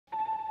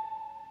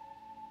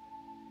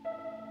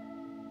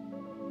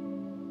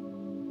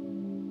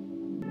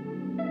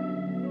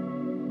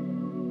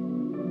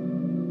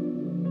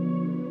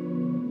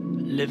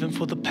Living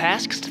for the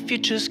past cause the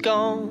future's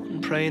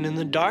gone. Praying in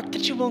the dark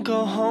that you won't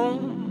go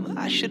home.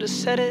 I should have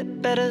said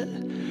it better.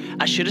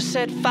 I should have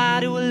set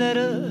fire to a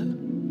letter.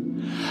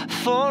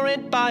 For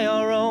it by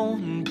our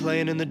own.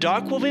 Playing in the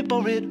dark while we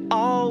bore it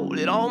all.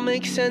 It all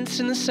makes sense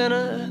in the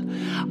center.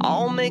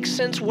 All makes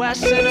sense where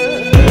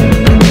center.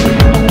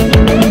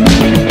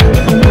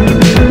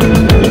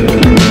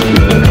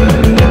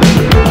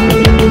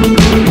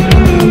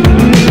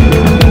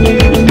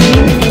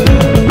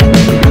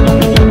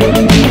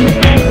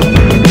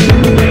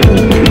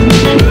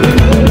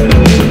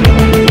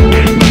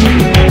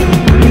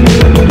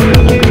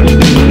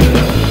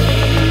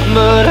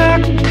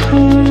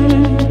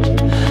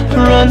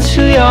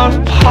 To your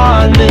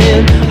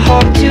apartment,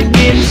 hope to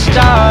get you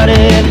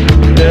started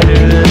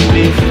better than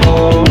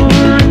before.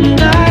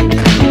 And I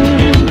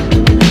could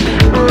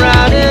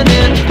write it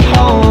in a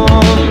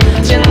poem,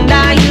 pretend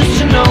I used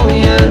to know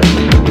you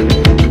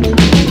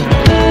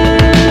better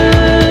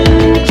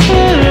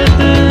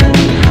than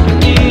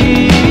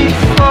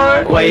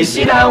before. What is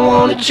it I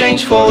wanna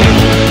change for you?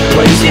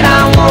 What is it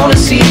I wanna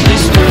see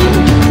this through?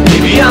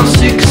 Maybe I'm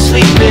sick of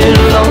sleeping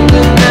alone,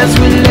 and that's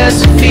with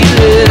less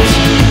feelings.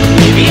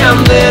 Maybe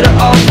I'm better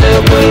off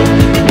that way.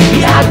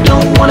 Maybe I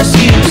don't wanna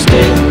see you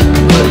stay,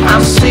 but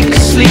I'm sick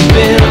of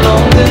sleeping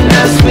alone, and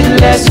that's with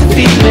less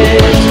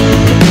feelings.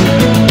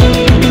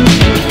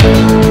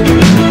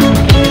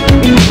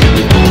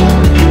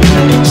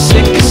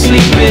 Sick of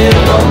sleeping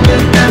alone,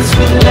 and that's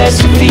with less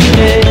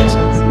feelings.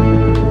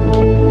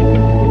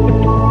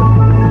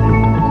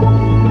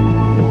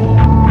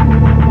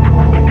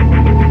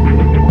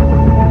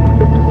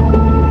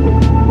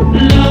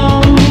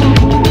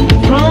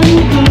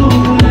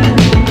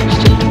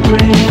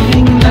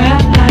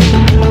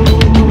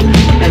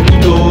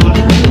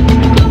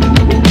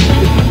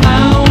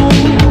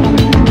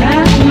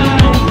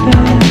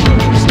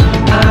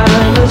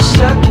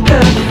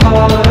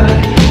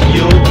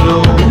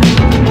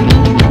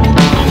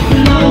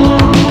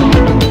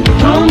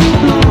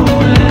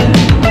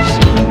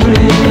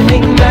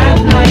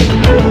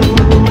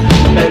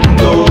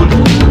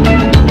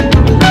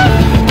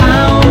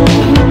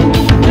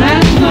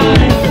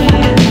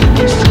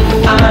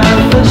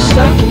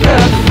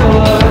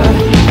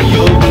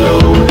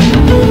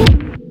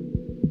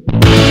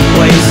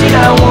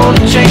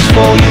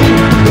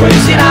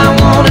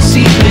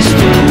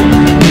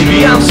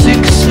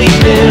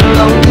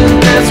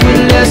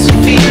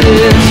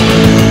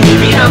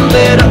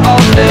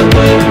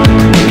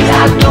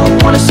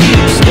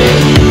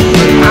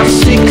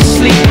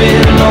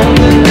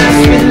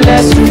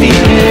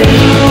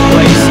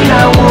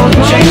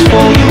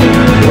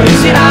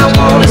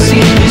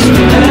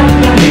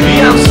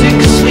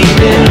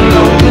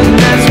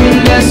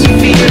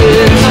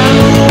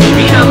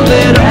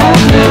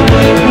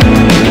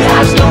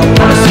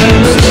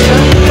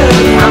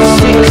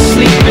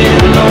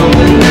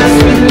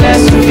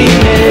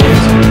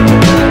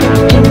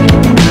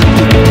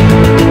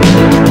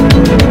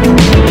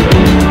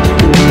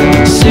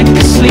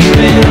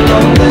 Sleeping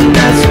alone, and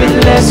that's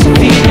with less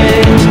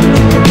feeling.